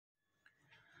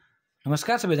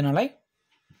नमस्कार सबैजनालाई।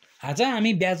 आज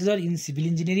हामी bachelor in civil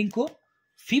इन्जिनियरिङको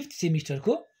 5th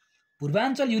सेमिस्टरको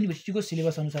Purvanchal युनिभर्सिटीको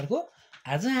syllabus अनुसारको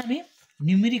आज हामी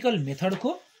न्युमेरिकल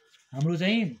मेथडको हाम्रो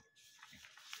चाहिँ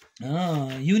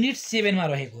युनिट 7 मा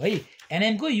रहेको है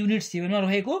एनएम को युनिट 7 मा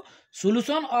रहेको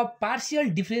solution of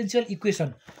partial differential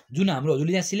equation जुन हाम्रो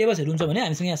हजुरले यहाँ सिलेबसहरु हुन्छ भने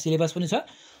हामीसँग यहाँ सिलेबस पनि छ।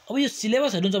 अब यो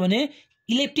सिलेबसहरु हुन्छ भने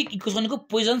इलेक्ट्रिक इक्वेसनको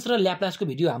पोइजन्स र ल्याप्लासको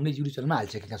भिडियो हामीले युट्युब च्यानलमा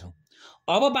हालिसकेका छौं।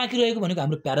 अब बाँकी रहेको भनेको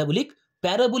हाम्रो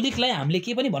प्याराबोलिकलाई हामीले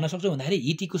के पनि भन्न सक्छौं भन्दाखेरि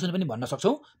हिट इक्वेसन पनि भन्न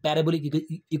सक्छौं। प्याराबोलिक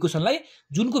इक्वेसनलाई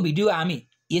जुनको भिडियो हामी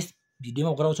यस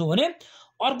भिडियोमा गराउँछौं भने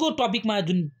अर्को टपिकमा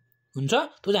जुन हुन्छ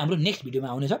त्यो चाहिँ हाम्रो नेक्स्ट भिडियोमा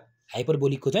आउनेछ।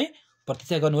 हाइपरबोलिकको चाहिँ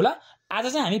प्रतीक्षा गर्नु होला। आज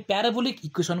चाहिँ हामी प्याराबोलिक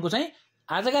इक्वेसनको चाहिँ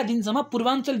आजका दिनसम्म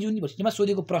पूर्वाञ्चल युनिभर्सिटीमा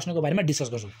सोधेको प्रश्नको बारेमा डिस्कस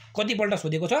गर्छौं। कतिपल्ट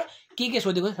सोधेको छ, के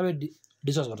सोधेको छ सबै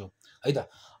डिस्कस गर्छौं है त।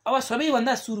 अब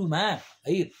सबैभन्दा सुरुमा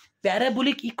है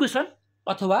प्याराबोलिक इक्वेसन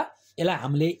अथवा यसलाई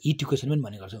हामीले हिट इक्वेसन पनि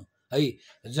भन्ने गर्छौं है।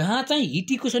 जहाँ चाहिँ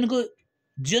हिट इक्वेसनको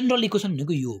जनरल इक्वेसन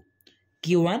भनेको यो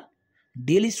k1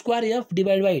 del square f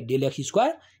divide by del x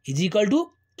square is equal to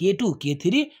k2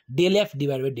 k3 del f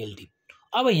divide by del t।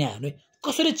 अब यहाँ हामीले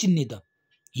कसरी चिन्ने त,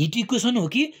 हिट इक्वेसन हो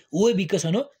कि वेभ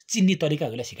इक्वेसन हो, चिन्ने तरिका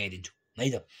हजुरलाई सिकाइदिन्छु है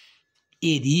त।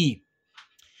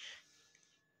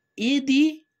 यदि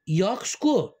x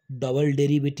को डबल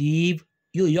डेरिभेटिभ,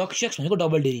 यो x भनेको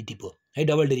डबल डेरिभेटिभ हो है,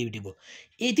 डबल डेरिभेटिभ हो।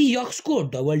 यदि x को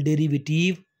डबल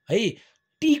डेरिभेटिभ है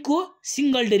t को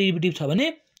सिंगल डेरिभेटिभ छ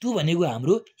भने त्यो भनेको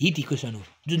हाम्रो हिट इक्वेसन हो,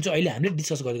 जुन चाहिँ अहिले हामीले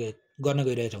डिस्कस गर्न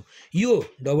गइरहेछौं। यो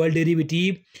डबल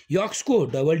डेरिभेटिभ x को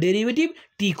डबल डेरिभेटिभ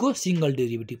t को सिंगल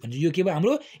डेरिभेटिभ भन्छ, यो के भयो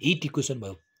हाम्रो हिट इक्वेसन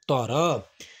भयो। तर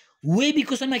वेभ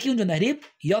इक्वेसनमा के हुन्छ भन्दाखेरि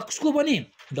x को पनि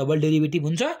डबल डेरिभेटिभ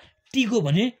हुन्छ, t को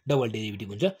पनि डबल डेरिभेटिभ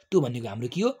हुन्छ, त्यो भनेको हाम्रो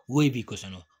के हो वेभ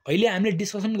इक्वेसन हो। अहिले हामीले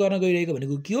डिस्कसन गर्न गइरहेको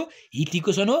भनेको के हो हिट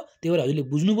इक्वेसन हो। त्यही भएर हजुरले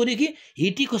बुझ्नु पर्यो कि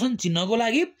हिट इक्वेसन चिन्नको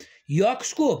लागि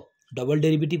x को डबल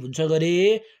डेरिभेटिभ हुन्छ गरे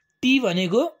t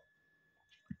भनेको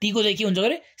t को चाहिँ के हुन्छ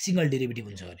गरे सिंगल डेरिभेटिभ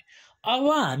हुन्छ गरे। अब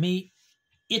हामी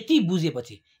यति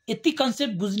बुझेपछि, यति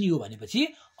कन्सेप्ट बुझ्ने हो भनेपछि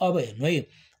अब हेर्नु है,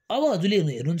 अब हजुरले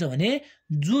हेर्नुहुन्छ भने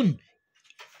जुन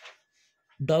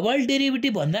डबल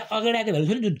डेरिभेटिभ भन्दा अगाडि आएको भ्यालु छ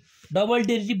नि, जुन डबल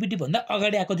डेरिभेटिभ भन्दा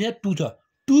अगाडि आएको थियो 2 छ,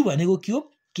 2 भनेको के हो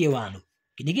k1 हो।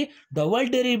 किनकि डबल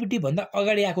डेरिभेटिभ भन्दा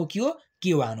अगाडि आएको के हो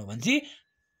k1 हो भनेपछि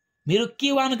मेरो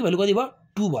k1 को भ्यालु कति भयो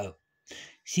 2 भयो।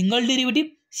 सिंगल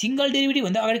डेरिभेटिभ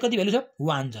भन्दा अगाडि कति भ्यालु छ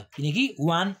 1 छ, किनकि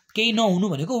 1 केही नहुनु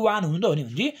भनेको 1 हुनु त हो नि,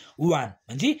 भनेपछि 1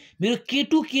 भनेपछि मेरो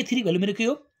k2 k3 भ्यालु मेरो के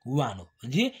हो 1 हो,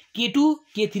 भनेपछि k2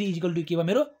 k3 इक्वल टु के भयो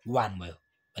मेरो 1 भयो।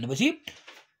 भनेपछि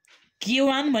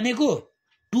k1 भनेको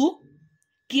 2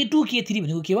 k2 k3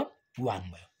 भनेको के भयो 1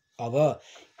 भयो। अब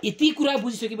यति कुरा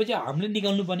बुझिसकेपछि हामीले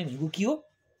निकाल्नु पर्ने भनेको के हो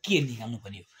k निकाल्नु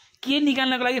पर्ने हो। k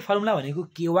निकाल्नको लागि फर्मुला भनेको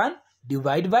k1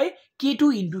 divide by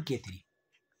k2 into k3।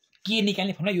 के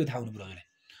निकाल्ने फर्मुला यो थाहा हुनु पर्यो हजुरलाई।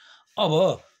 अब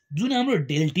जुन हाम्रो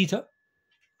डेल्टी छ,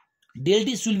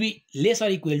 डेल्टी should be less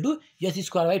or equal to s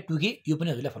square by 2k, यो पनि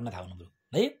हजुरलाई फर्मुला थाहा हुनु पर्यो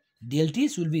है। डेल्टी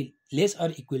should be less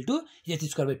or equal to s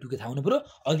square by 2k थाहा हुनु पर्यो।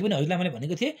 अघि पनि हजुरलाई मैले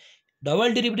भनेको थिएँ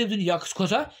डबल डेरिभेटिभ जुन x को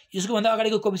छ यसको भन्दा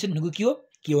अगाडिको कोएफिसिएन्ट भनेको के हो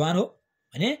k1 हो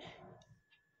भने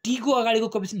t को अगाडिको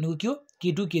कोएफिसिएन्ट भनेको के हो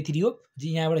k2 k3 हो। जी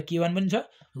यहाँबाट k1 पनि छ,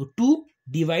 2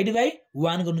 डिवाइड बाइ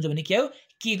 1 गर्नु छ भने के आयो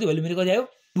k को भ्यालु मेरो कति आयो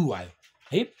 2 आयो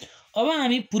है। अब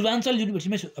हामी पूर्वाञ्चल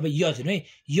युनिभर्सिटीमा अब यच हेर्नु है,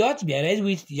 यच भ्याराइज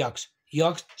विथ यक्स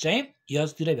चाहिँ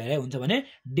यचतिर भ्याराइ हुन्छ भने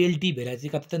डेल्टी भ्याराइ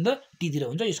चाहिँ कता t तिर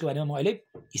हुन्छ। यसको बारेमा म अहिले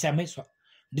हिसाबमै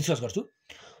डिस्कस गर्छु।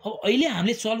 अब अहिले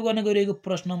हामीले सल्भ गर्न गइरहेको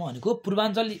प्रश्नमा भनेको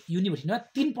पूर्वाञ्चल युनिभर्सिटीमा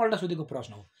 3 पल्ट सोधेको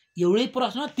प्रश्न हो। एउटै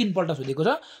प्रश्न 3 पल्ट सोधेको छ।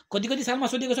 कति सालमा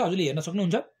सोधेको छ हजुरले हेर्न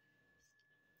सक्नुहुन्छ।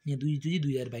 यहाँ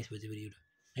 2022 बजे एउटा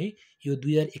है, यो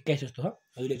 2021 जस्तो छ।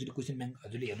 हजुरले एक्चुअली क्वेशन ब्याङ्क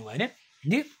हजुरले हेर्नु भयो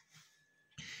भने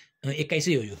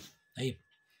 21 हो यो है,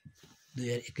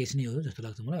 2021 नै हो जस्तो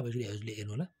लाग्छ मलाई। अब हजुरले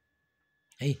हेर्नु होला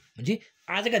है, भनेपछि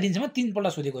आजका दिनसम्म 3 पल्ट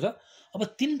सोधेको छ। अब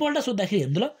 3 पल्ट सोद्धाखेरि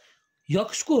हेर्नु ल,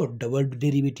 x को डबल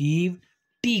डेरिभेटिभ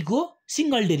t को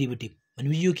सिंगल डेरिभेटिभ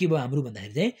भनेपछि यो के भयो हाम्रो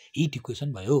भन्दाखेरि चाहिँ हिट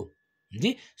इक्वेसन भयो।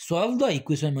 भनेपछि सल्भ द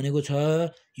इक्वेसन भनेको छ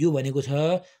यो भनेको छ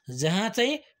जहाँ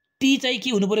चाहिँ t चाहिँ के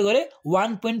हुनु पर्यो गरे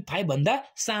 1.5 भन्दा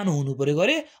सानो हुनु पर्यो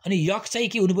गरे, अनि x चाहिँ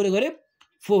के हुनु पर्यो गरे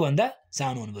 4 भन्दा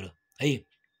सानो हुनु पर्यो है।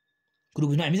 कुरो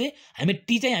बुझ्नु, हामी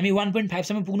t चाहिँ हामी 1.5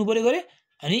 सम्म पुग्नु पर्यो गरे,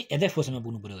 अनि यता 4 सम्म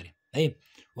पुग्नु पर्यो गरे है,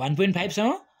 1.5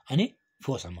 सम्म अनि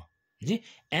 4 सम्म जी।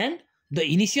 And the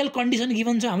initial condition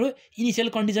given छ हाम्रो। इनिशियल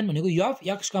कन्डिसन भनेको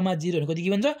x, 0 भनेको कति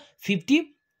गिभन छ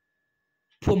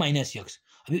 54 माइनस x।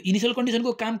 अब यो इनिशियल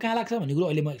कन्डिसनको काम कहाँ लाग्छ भन्ने कुरो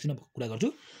अहिले म एकछिन कुरा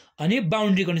गर्छु। अनि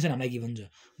बाउन्ड्री कन्डिसन हामीलाई गिभन छ।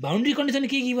 बाउन्ड्री कन्डिसन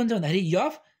के गिभन छ भन्दाखेरि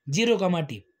f 0,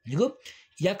 t भनेको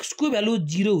x को भ्यालु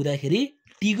 0 हुँदाखेरि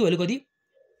t को भ्यालु कति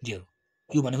 0,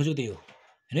 यो भनेको चाहिँ त्यही हो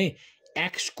हैन।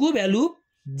 x को भ्यालु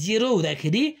 0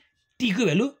 हुँदाखेरि t को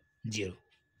भ्यालु 0,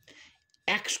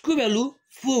 x को भ्यालु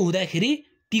 4 हुँदाखेरि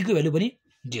t को भ्यालु पनि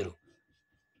 0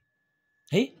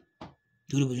 है।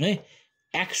 दुरु बुझ्नु है,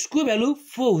 x को भ्यालु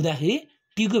 4 हुँदाखेरि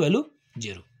t को भ्यालु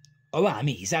 0। अब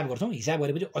हामी हिसाब गर्छौं, हिसाब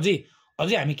गरेपछि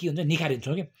अझै हामी के हुन्छ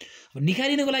निखारिन्छौं के। अब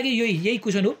निखारिनको लागि यही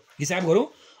क्वेशन हो, हिसाब गरौँ।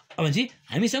 अब चाहिँ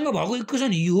हामीसँग भएको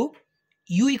इक्वेसन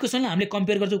यो इक्वेसनलाई हामीले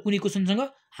कम्पेयर गर्छौं कुन इक्वेसनसँग,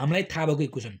 हामीलाई थाहा भएको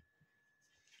इक्वेसन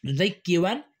जुन चाहिँ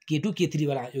k1 k2 k3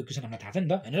 वाला इक्वेसन हामीलाई थाहा छ नि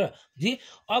त हैन र जी।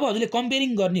 अब हजुरले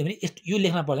कम्पेयरिङ गर्ने हो भने यो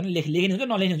लेख्न पर्दैन, लेख्ने हुन्छ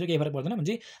नलेख्ने हुन्छ केही फरक पर्दैन भन्छ।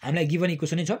 हामीलाई गिभन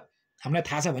इक्वेसनै छ, हामीलाई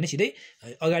थाहा छ भने सिधै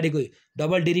अगाडिको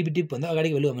डबल डेरिभेटिभ भन्दा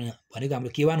अगाडिको भ्यालु भनेको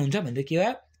हाम्रो k1 हुन्छ भनेर के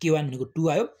आयो, k1 भनेको 2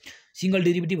 आयो। सिंगल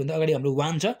डेरिभेटिभ भन्दा अगाडि हाम्रो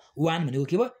 1 छ, 1 भनेको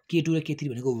के भयो k2 र k3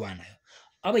 भनेको 1 आयो।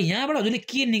 अब यहाँबाट हजुरले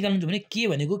के निकाल्नुहुन्छ भने k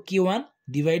भनेको k1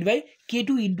 divide by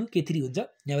k2 into k3 हुन्छ।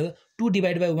 यहाँबाट 2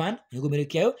 डिवाइड बाइ 1 भनेको मेरो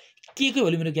के आयो, k को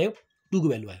भ्यालु मेरो के आयो 2 को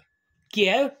भ्यालु आयो, के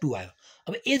आयो 2 आयो।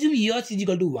 अब assume h is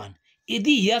equal to 1,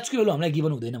 यदि h को भ्यालु हामीलाई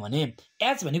गिभन हुँदैन भने,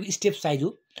 h भनेको स्टेप साइज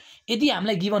हो, यदि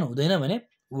हामीलाई गिभन हुँदैन भने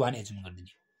 1 एज्युम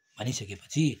गरिदिने।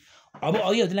 भनिसकेपछि अब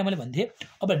अघि हजुरलाई मैले भन्थे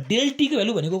अब डेल टी को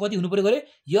भ्यालु भनेको कति हुनु पर्यो गरे,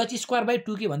 h स्क्वायर बाइ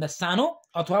 2 के भन्दा सानो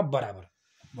अथवा बराबर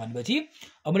भनेपछि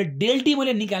अब मैले डेल टी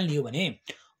मैले निकाल्ने हो भने,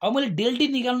 अब मैले डेल टी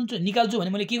निकाल्छु भने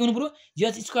मैले के गर्नु पर्यो,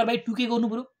 h स्क्वायर बाइ 2 के गर्नु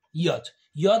पर्यो,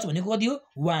 h भनेको कति हो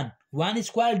 1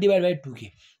 स्क्वायर डिवाइड बाइ 2 के।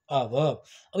 अब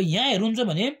यहाँ हेर्नुहुन्छ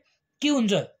भने के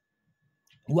हुन्छ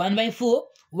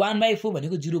 1/4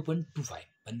 भनेको 0.25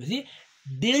 भनेपछि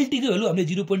डेल टी को भ्यालु हामीले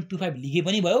 0.25 लिगे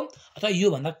पनि भयो अथवा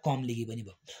यो भन्दा कम लिगे पनि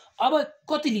भयो। अब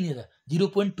कति लिने त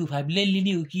 0.25 ले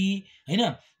लिने हो कि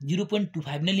हैन,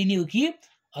 0.25 नै लिने हो कि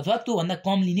अथवा त्यो भन्दा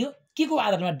कम लिने हो, के को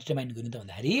आधारमा डिटरमाइन गर्ने त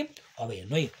भन्दाखेरि अब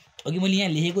हेर्नु है, अघि मैले यहाँ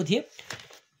लेखेको थिए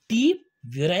T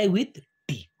भेराइ with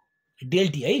T, del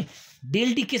T है,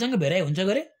 डेल टी केसँग भेराइ हुन्छ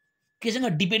गरे, केसँग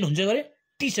डिपेन्ड हुन्छ गरे,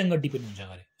 टी सँग डिपेन्ड हुन्छ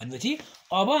गरे भनेपछि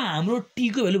अब हाम्रो टी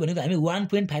को भ्यालु भनेको हामी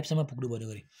 1.5 सम्म पुग्नु पर्यो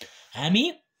गरे,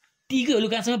 हामी टी को भ्यालु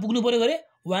कहाँसम्म पुग्नु पर्यो गरे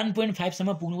 1.5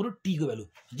 सम्म पुग्नु पर्यो टी को भ्यालु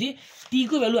जी। टी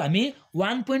को भ्यालु हामी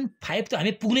 1.5 त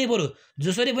हामी पुग्नै पर्यो,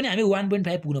 जसरी पनि हामी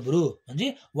 1.5 पुग्नु पर्यो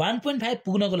जी। 1.5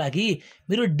 पुग्नको लागि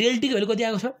मेरो डेल टी को भ्यालु कति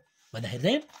आएको छ भन्दाखेरि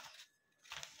चाहिँ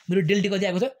मेरो डेल टी कति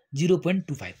आएको छ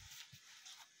 0.25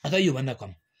 अथवा यो भन्दा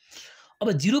कम। अब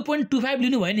 0.25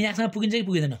 लिनु भयो भने यहाँसम्म पुगिन्छ कि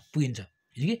पुगिँदैन, पुगिन्छ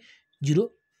कि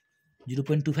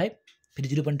 0.25 फेरि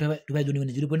 0.25 जोड्नु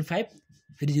भने 0.5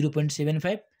 फेरि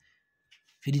 0.75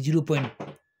 फेरि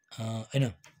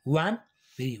 0.1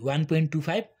 फेरि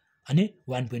 1.25 अनि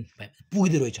 1.5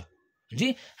 पुग्दै रहेछ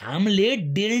जी। हामीले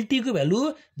डेल टी को भ्यालु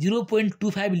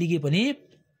 0.25 लिगे पनि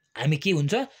हामी के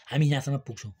हुन्छ, हामी यहाँसम्म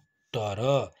पुग्छौँ।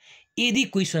 तर यदि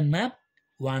क्वेसनमा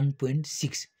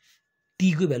 1.6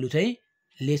 टी को भ्यालु चाहिँ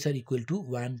लेसर इक्वल टु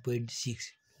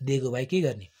 1.6 दिएको भए के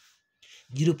गर्ने,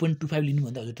 0.25 लिनु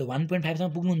भन्दा हजुर त 1.5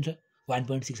 सम्म पुग्नुहुन्छ,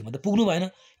 1.6 सम्म त पुग्नु भएन।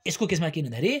 यसको केसमा के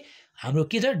भन्दाखेरि हाम्रो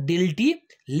के छ del T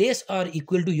lace or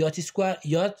equal to h square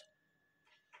h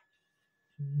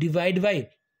divide by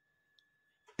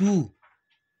 2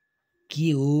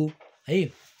 के हो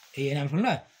है, ए नाम सुन्नु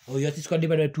न हो, h स्क्वायर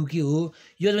डिवाइड बाइ 2 के हो,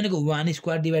 यो भनेको 1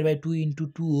 स्क्वायर डिवाइड बाइ 2 इन्टु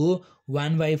 2 हो,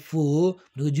 1/4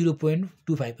 भनेको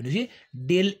 0.25 भनेपछि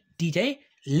डेल टी चाहिँ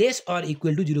लेस अर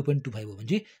इक्वल टु 0.25 हो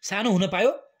भनेपछि सानो हुन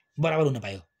पायो बराबर हुन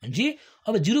पायो भनेपछि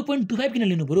अब 0.25 किन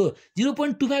लिनु पर्यो,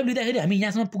 0.25 लिँदाखेरि हामी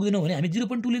यहाँसम्म पुग्दैनौँ भने हामी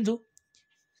 0.2 लिन्छौँ।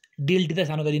 डेल टी त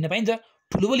सानो त लिन पाइन्छ,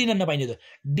 ठुलो पो लिन नपाइन्छ त।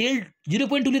 डेल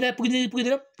 0.2 लिँदा पुगिन्छ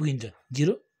पुगिँदैन, पुगिन्छ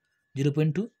 0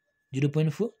 0.2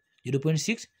 0.4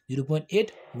 0.6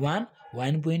 0.8 1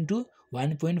 1.2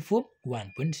 1.4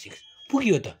 1.6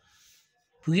 पुग्यो त,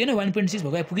 पुगेन 1.6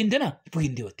 भएको पुगिन्थेन,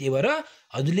 पुगिन्थ्यो। त्यही भएर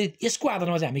हजुरले यसको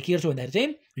आधारमा चाहिँ हामी के गर्छौँ भन्दाखेरि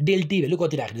चाहिँ डेल टी भ्यालु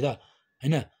कति राख्ने त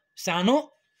हैन,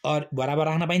 सानो और बराबर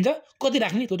राख्न पाइन्छ, कति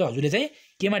राख्ने त्यो त हजुरले चाहिँ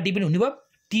केमा डिपेन्ड हुने भयो,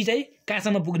 टी चाहिँ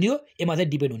कहाँसम्म पुग्ने हो एमा चाहिँ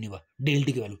डिपेन्ड हुने भयो। डेल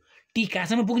टी को भ्यालु टी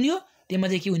कहाँसम्म पुग्ने हो त्यसमा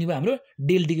चाहिँ के हुने भयो, हाम्रो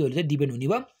डेल टी को भ्यालु चाहिँ डिपेन्ड हुने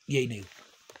भयो। यही नै हो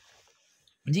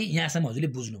जी, यहाँसम्म हजुरले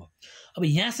बुझ्नु भयो। अब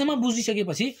यहाँसम्म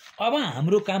बुझिसकेपछि अब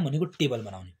हाम्रो काम भनेको टेबल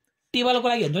बनाउने। टेबलको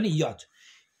लागि हुन्छ नि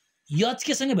यच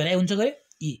केसँग भेराइ हुन्छ गरे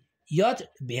यच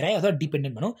भेराइ अथवा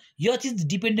डिपेन्डेन्ट भनौँ, यच इज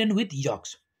डिपेन्डेन्ट विथ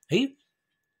यक्स है,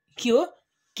 के हो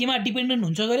केमा डिपेन्डेन्ट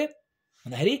हुन्छ गरे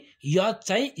भन्दाखेरि यच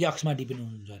चाहिँ यक्समा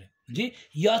डिपेन्डेन्ट हुन्छ गरे जी।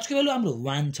 यचको भ्यालु हाम्रो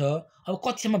 1 छ, अब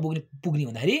कतिसम्म पुग्ने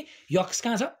भन्दाखेरि यक्स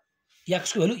कहाँ छ,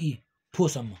 यक्सको भ्यालु 4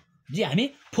 सम्म जी, हामी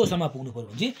 4 सम्म पुग्नु पर्यो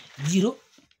भने 0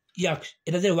 यक्स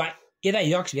यता चाहिँ यता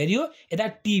यक्स भेरियो यता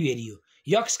टी भेरियो,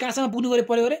 यक्स कहाँसम्म पुग्नु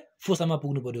पर्यो गरे 4 सम्म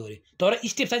पुग्नु पर्यो गरे। तर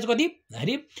स्टेप साइज कति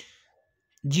भन्दाखेरि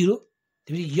 0,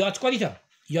 त्यसपछि यच कति छ,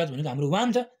 यच भनेको हाम्रो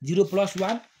 1 छ, 0 +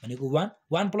 1 भनेको 1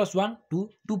 1 + 1 2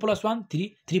 2 + 1 3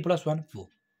 3 + 1 4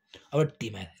 अब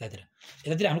टीमा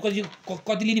यतातिर हाम्रो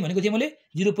कति लिने भनेको थिएँ मैले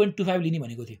 0.25 लिने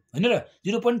भनेको थिएँ होइन र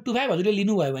 0.25 हजुरले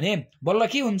लिनुभयो भने बल्ल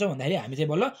के हुन्छ भन्दाखेरि हामी चाहिँ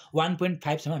बल्ल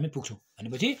 1.5 सम्म हामी पुग्छौँ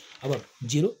भनेपछि अब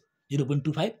 0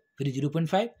 0.25 फेरि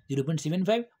 0.5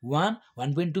 0.75 1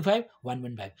 1.25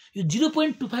 1.5 यो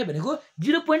 0.25 भनेको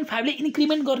 0.5 ले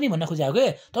इन्क्रिमेन्ट गर्ने भन्न खोजेको के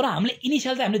तर हामीले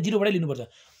इनिशियल चाहिँ हामीले 0 बाटै लिनुपर्छ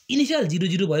इनिशियल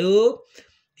 0 0 भयो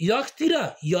x तिर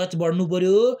h बढ्नु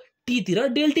पर्यो t तिर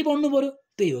डेल t बढ्नु पर्यो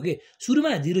त्यही हो के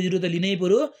सुरुमा 0 0 त लिनै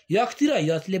पर्यो x तिर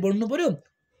h ले बढ्नु पर्यो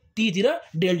t तिर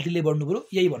डेल t ले बढ्नु पर्यो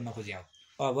यही भन्न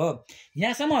खोजेको अब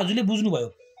यहाँसम्म हजुरले बुझ्नु भयो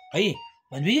है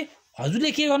भनेपछि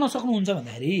हजुरले के गर्न सक्नुहुन्छ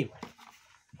भन्दाखेरि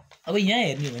अब यहाँ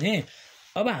हेर्ने हो भने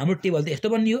अब हाम्रो टेबल त यस्तो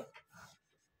बन्ने हो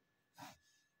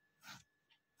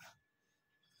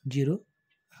 0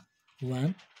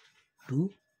 1 2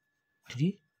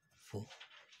 3 4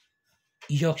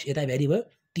 x यता भ्यारी भयो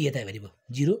t यता भ्यारी भयो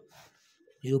 0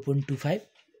 0.25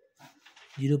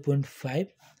 0.5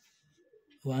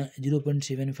 1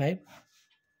 0.75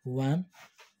 1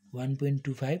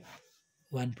 1.25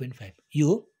 1.5 यो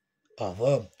अब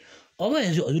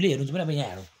हजुरले हेर्नुहुन्छ भने अब यहाँ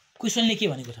हेरौँ क्वेसनले के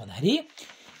भनेको छ भन्दाखेरि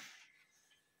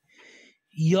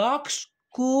x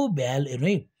को भ्यालु हेर्नु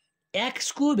है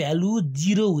x को भ्यालु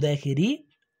 0 हुँदाखेरि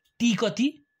t कति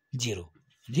 0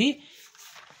 जी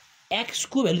x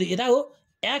को भ्यालु यता हो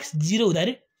x 0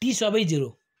 हुँदाखेरि t सबै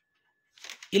 0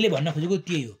 यसले भन्न खोजेको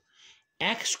त्यही हो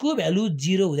x को भ्यालु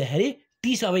 0 हुँदाखेरि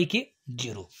t सबै के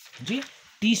 0 जी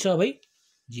t सबै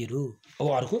 0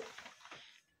 अब अर्को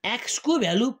x को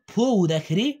भ्यालु 4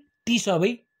 हुँदाखेरि t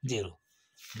सबै 0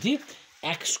 जी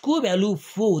x को भ्यालु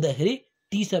 4 हुँदाखेरि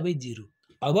t सबै 0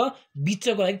 अब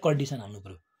बिचको लागि कन्डिसन हाल्नु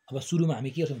पर्यो अब सुरुमा हामी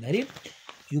के गर्छौँ भन्दाखेरि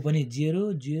यो पनि 0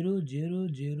 0 0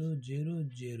 0 0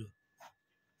 0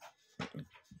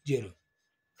 0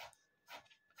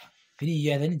 फेरि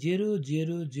यहाँ पनि 0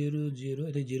 0 0 0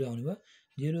 यतै 0 आउनु भयो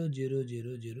 0 0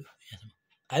 0 0 यहाँसम्म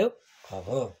आयो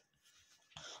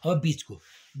अब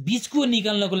बिचको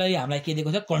निकाल्नको लागि हामीलाई के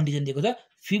दिएको छ कन्डिसन दिएको छ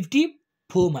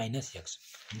 54 माइनस x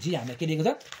जी हामीलाई के दिएको छ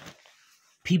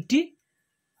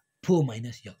 54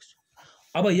 माइनस x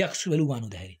अब x को भ्यालु 1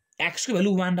 हुँदाखेरि x को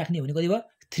भ्यालु 1 राख्ने भने कति भयो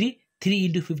 3 3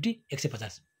 × 50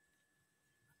 150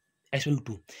 x भ्यालु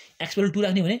 2 x भ्यालु 2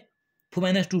 राख्ने भने 4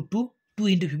 माइनस 2 2 2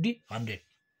 × 50 100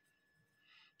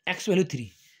 x भ्यालु 3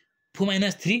 4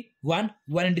 माइनस 3 1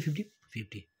 1 × 50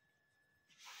 50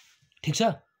 ठिक छ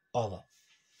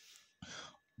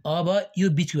अब यो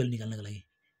बिचको भ्यालु निकाल्नको लागि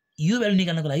यो भ्यालु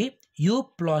निकाल्नको लागि यो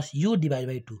प्लस यो divide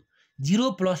by 2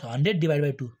 0 plus 100 divide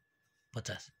by 2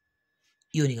 50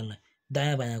 यो निकाल्न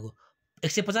दायाँ बायाँको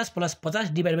 150 प्लस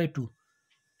 50 डिभाइड बाइ 2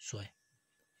 100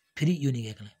 फेरि यो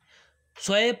निकाल्न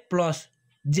 100 प्लस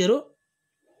 0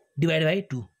 डिभाइड बाइ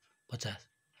 2 50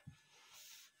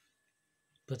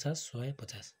 50 100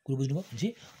 50 कुरो बुझ्नुभयो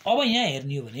भनेपछि अब यहाँ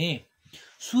हेर्ने हो भने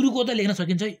सुरुको त लेख्न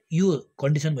सकिन्छ यो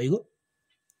कन्डिसन भएको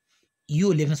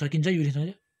यो लेख्न सकिन्छ यो लेख्न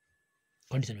सकिन्छ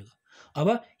कन्डिसन भएको अब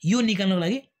यो निकाल्नको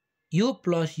लागि यो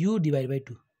प्लस यो डिभाइड बाइ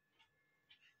 2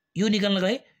 यो निकाल्नको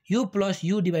लागि यो प्लस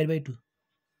यो डिभाइड बाइ 2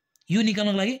 यो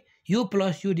निकाल्नको लागि यो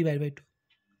प्लस यो डिभाइड बाइ 2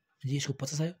 जी यसको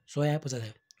 50 आयो 100 आयो 50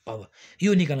 आयो अब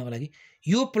यो निकाल्नको लागि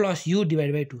यो प्लस यो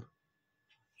डिभाइड बाइ 2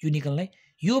 यो निकाल्नलाई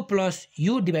यो प्लस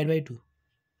यो डिभाइड बाइ 2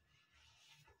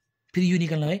 फेरि यो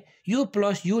निकाल्नलाई यो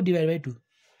प्लस यो डिभाइड बाइ 2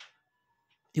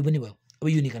 त्यो पनि भयो अब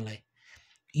यो निकाल्नलाई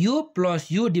यो प्लस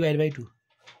यो डिभाइड बाइ 2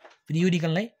 फेरि यो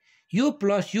निकाल्नलाई यो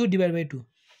प्लस यो डिभाइड बाइ 2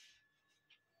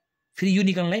 फेरि यो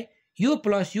निकाल्नलाई यो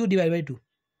प्लस यो डिभाइड बाइ 2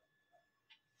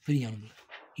 फेरि यहाँ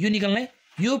यो निकाल्नलाई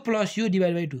यो प्लस यो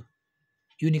डिभाइड बाइ 2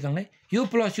 यो निकाल्नलाई यो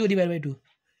प्लस यो डिभाइड बाइ 2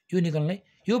 यो निकाल्नलाई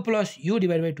यो प्लस यो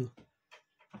डिभाइड बाइ 2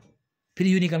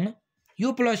 फेरि यो निकाल्न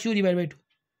यो प्लस यो डिभाइड बाइ 2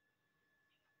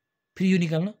 फेरि यो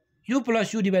निकाल्न यो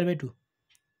प्लस यो डिभाइड बाइ 2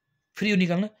 फेरि यो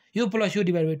निकाल्न यो प्लस यो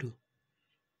डिभाइड बाइ 2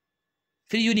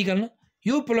 फेरि यो निकाल्न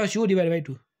यो प्लस यो डिभाइड बाइ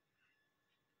 2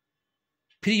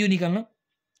 फेरि यो निकाल्न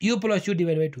यो प्लस यो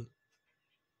डिभाइड बाइ 2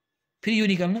 फेरि यो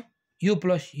निकाल्न यो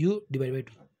प्लस यो डिभाइड बाइ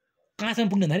 2 कहाँसम्म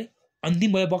पुग्ने भन्दाखेरि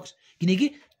अन्तिम भयो बक्स किनकि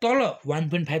तल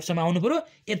 1.5 सम्म आउनु पर्यो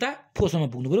यता 4 सम्म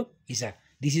पुग्नु पर्यो हिसाब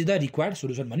this is the required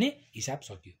solution भन्ने हिसाब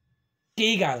सकियो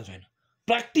केही गाह्रो छैन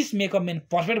प्र्याक्टिस मेकअप मेन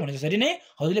पर्फेक्ट भने जसरी नै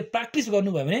हजुरले प्र्याक्टिस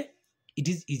गर्नुभयो भने इट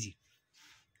इज इजी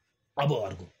अब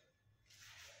अर्को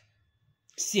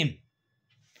same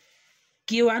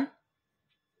K1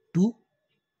 2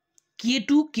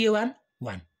 K2 K1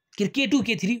 1 K2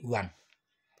 K3 1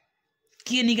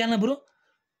 के निकाल्न पर्यो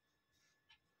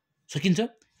सकिन्छ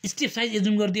स्टेप साइज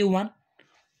एजुम गरिदियो 1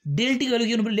 डेल टी भ्यालु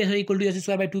के हुनु पर्यो lace equal to s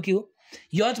square by 2 के हो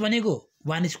h भनेको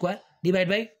 1 स्क्वायर डिभाइड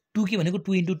बाइ 2 के भनेको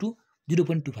 2 × 2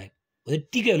 0.25 हो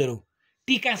टी के भ्यालु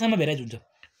टी कहाँसम्म भेराइज हुन्छ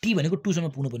टी भनेको 2 सम्म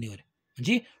पुग्नु पर्ने हो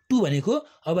भनेपछि 2 भनेको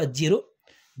अब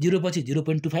 0 पछि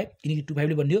 0.25 किनकि 25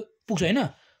 ले बन्दियो पुग्छ हैन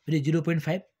फेरि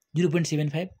 0.5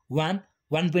 0.75 1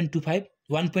 1.25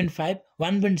 1.5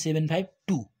 1.75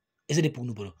 2 यसरी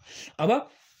पुग्नु पर्यो अब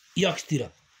x तिर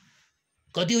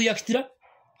कति हो x तिर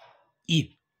e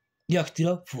x तिर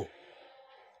 4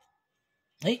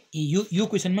 है यो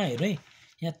क्वेशनमा हेर्नु है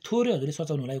यहाँ थोरै हजुरले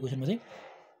सचाउनु होला यो क्वेशनमा चाहिँ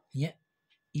यहाँ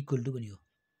इक्वल टु पनि हो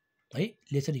है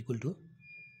लेसर इक्वल टु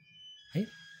है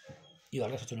यो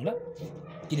हल्का सचाउनु होला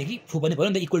किनकि फो पनि पर्यो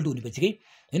नि त इक्वल टु हुनेपछि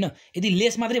हैन यदि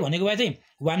लेस मात्रै भनेको भए चाहिँ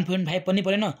 1.5 पनि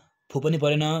परेन फो पनि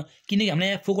परेन किनकि हामीलाई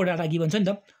यहाँ फोको डाटा गिभन छ नि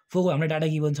त फोको हाम्रो डाटा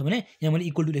गिभन छ भने यहाँ मैले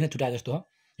इक्वल टु लेख्न छुटाए जस्तो हो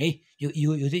है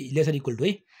यो चाहिँ लेसर इक्वल टु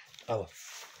है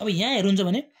अब यहाँ हेर्नुहुन्छ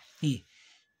भने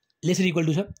लेसर इक्वल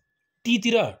टु छ टी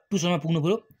तिर 2 सम्म पुग्नु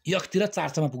पर्यो x तिर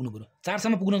 4 सम्म पुग्नु पर्यो 4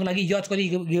 सम्म पुग्नको लागि h कति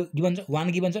गिभन छ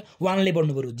 1 गिभन छ 1 ले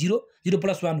बढ्नु पर्यो 0 0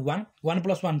 + 1 1 1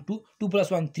 + 1 2 2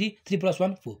 + 1 3 3 +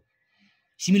 1 4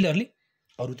 सिमिलरली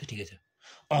अरु त ठिकै छ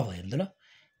अब हेर्नु त ल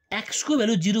x को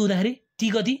भ्यालु 0 हुँदाखेरि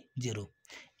t कति 0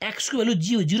 x को भ्यालु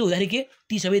 0 हुँदाखेरि के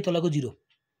t सबै तलको 0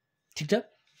 ठीक छ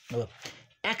अब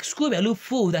x को भ्यालु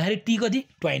 4 हुँदाखेरि t कति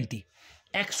 20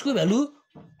 x को भ्यालु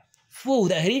 4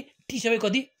 हुँदाखेरि t सबै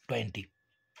कति 20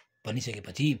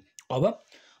 भनिसकेपछि अब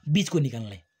बीचको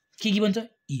निकाल्नलाई के भन्छ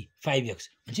e 5x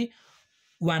भनेपछि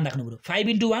 1 राख्नु पर्यो 5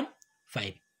 * 1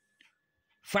 5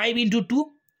 5 * 2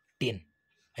 10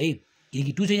 है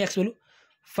किनकि 2 चाहिँ x भ्यालु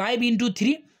 5 *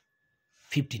 3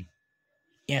 15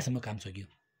 यहाँसम्म काम सकियो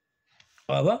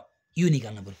अब यो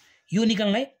निकाल्नु पर्यो यो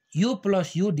निकाल्नलाई यो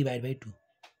प्लस यो डिभाइड बाइ 2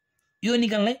 यो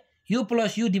निकाल्नलाई यो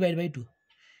प्लस यो डिभाइड बाइ 2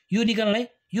 यो निकाल्नलाई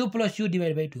यो प्लस यो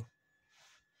डिभाइड बाइ 2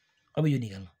 अब यो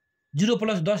निकाल्नु 0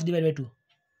 + 10 डिभाइड बाइ 2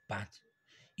 5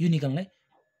 यो निकाल्नलाई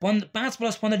 5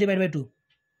 + 15 डिभाइड बाइ 2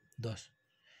 10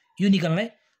 यो निकाल्नलाई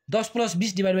 10 +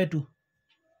 20 डिभाइड बाइ 2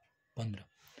 15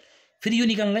 फेरि यो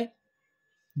निकाल्नलाई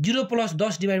 0 +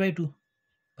 10 डिभाइड बाइ 2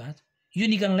 5 यो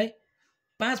निकाल्नलाई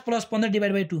 5 + 15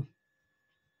 डिभाइड बाइ 2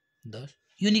 10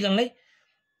 यो निकाल्नलाई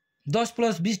 10 +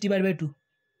 20 डिभाइड बाइ 2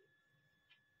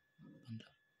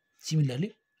 15 सिमिलरली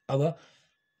अब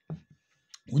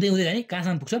हुँदै हुँदै जाने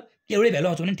कहाँसम्म पुग्छ एउटै भ्यालु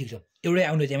आउँछ भने ठिक छ एउटै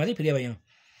आउने चाहिँ फेरि अब यहाँ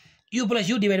यो प्लस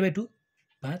यो डिभाइड बाइ 2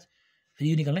 5 फेरि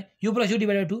यो निकाल्नलाई यो प्लस यो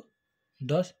डिभाइड बाइ 2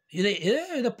 10 यो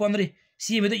त 15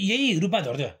 सिएम त यही रूपमा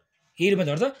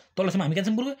झर्छ तलसम्म हामी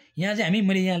कहाँसम्म पुग्यो यहाँ चाहिँ हामी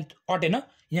मैले यहाँ अटेन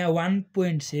यहाँ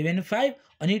 1.75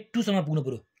 अनि 2 सम्म पुग्नु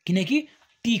पर्यो किनकि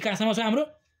टी कहाँसम्म छ हाम्रो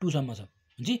 2 सम्म छ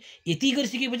हुन्छ यति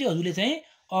गरिसकेपछि हजुरले चाहिँ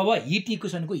अब हिट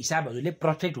इक्वेसनको हिसाब हजुरले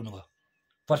पर्फेक्ट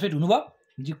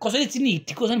हुनुभयो कसरी चिन्ने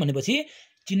हिट इक्वेसन भनेपछि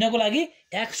चिन्नको लागि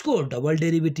x को डबल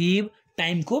डेरिभेटिभ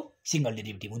टाइमको सिंगल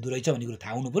डेरिभेटिभ हुँदो रहेछ भन्ने कुरा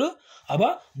थाहा हुनु पर्यो अब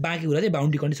बाँकी कुरा चाहिँ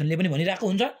बाउन्ड्री कन्डिसनले पनि भनिरहेको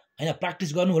हुन्छ हैन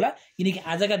प्र्याक्टिस गर्नु होला किनकि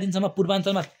आजका दिनसम्म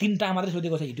पूर्वाञ्चलमा 3टा मात्रै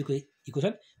सोधेको छ हिटको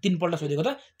इक्वेसन 3 पल्ट सोधेको त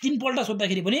 3 पल्ट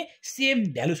सोध्दाखेरि पनि सेम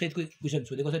भ्यालु सहितको इक्वेसन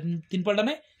सोधेको छ 3 पल्ट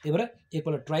नै त्यही भएर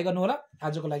एकपल्ट ट्राई गर्नु होला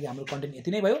आजको लागि हाम्रो कन्टेन्ट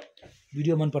यति नै भयो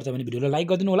भिडियो मन पर्छ भने भिडियोलाई लाइक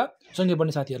गरिदिनु होला सँगै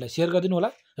पढ्ने साथीहरूलाई शेयर गरिदिनु होला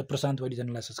र प्रशान्त वैडी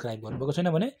च्यानललाई सब्स्क्राइब गर्नुभएको छैन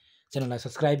भने च्यानललाई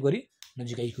सब्स्क्राइब गरी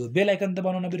नजिकैको बेल आइकन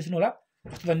दबाउन नबिर्सनु होला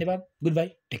धन्यवाद गुड बाई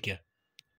टेक केयर